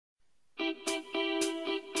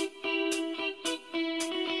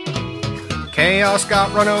Chaos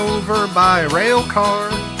got run over by a rail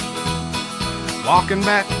car. Walking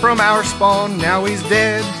back from our spawn, now he's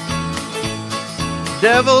dead.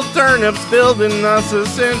 Devil turnips building us a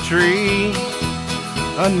sentry.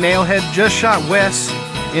 A nailhead just shot Wes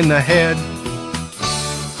in the head.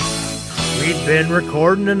 We've been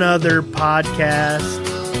recording another podcast.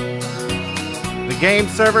 The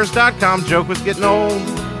GameServers.com joke was getting old.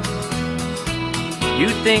 You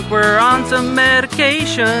think we're on some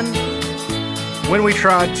medication when we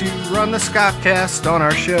tried to run the Scottcast on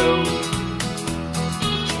our show.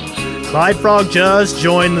 Clyde Frog just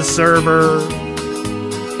joined the server.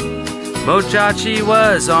 Mochachi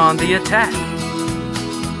was on the attack.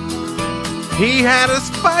 He had a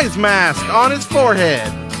spice mask on his forehead.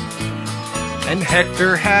 And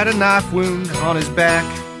Hector had a knife wound on his back.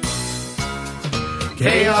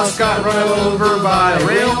 Chaos got run over by a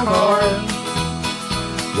rail car.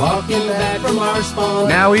 Walking back from our spawn,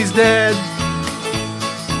 now he's dead.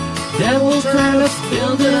 Devil turnips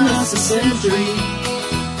building us a sentry.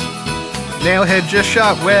 Nailhead just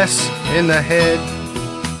shot Wes in the head.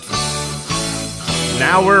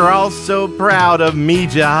 Now we're all so proud of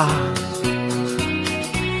Mija.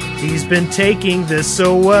 He's been taking this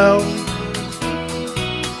so well.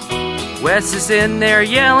 Wes is in there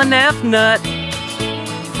yelling F-nut,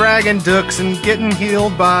 fragging dooks and getting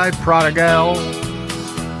healed by Prodigal.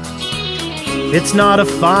 It's not a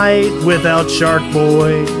fight without Shark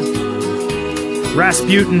Boy,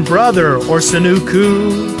 Rasputin Brother, or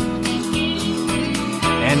Sanuku.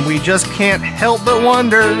 And we just can't help but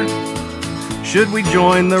wonder, should we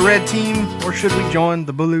join the red team or should we join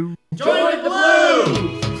the blue? Join the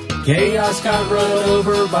blue! Chaos got run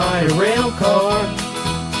over by a rail car.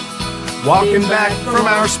 Walking back from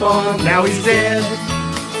our spawn, now he's dead.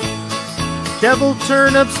 Devil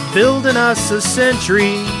turnips building us a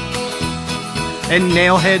sentry. And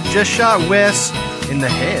Nailhead just shot Wes in the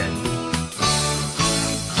head.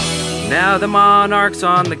 Now the Monarch's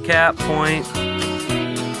on the cap point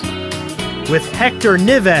with Hector,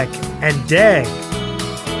 Nivek, and Deg.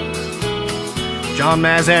 John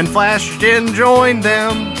Mazan flashed in, joined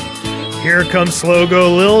them. Here comes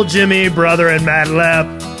Slogo, Lil Jimmy, Brother, and Madlap.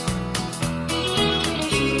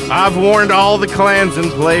 I've warned all the clans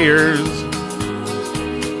and players,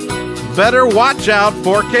 better watch out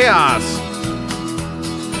for Chaos.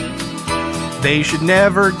 They should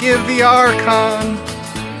never give the Archon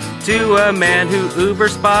to a man who uber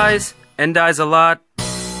spies and dies a lot.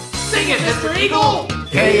 Sing it, Mr. Eagle!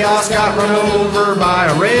 Chaos got run over by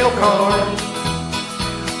a rail car.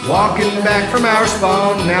 Walking back from our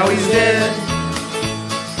spawn, now he's dead.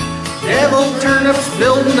 Devil turnips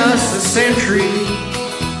building us a sentry.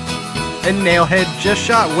 And Nailhead just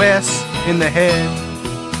shot Wes in the head.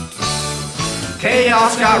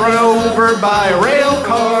 Chaos got run over by a rail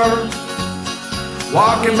car.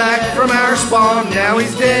 Walking back from our spawn, now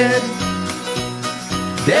he's dead.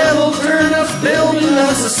 Devil turnips building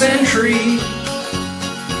us a sentry.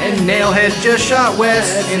 And Nailhead just shot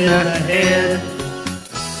Wes in the head.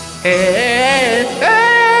 Hey.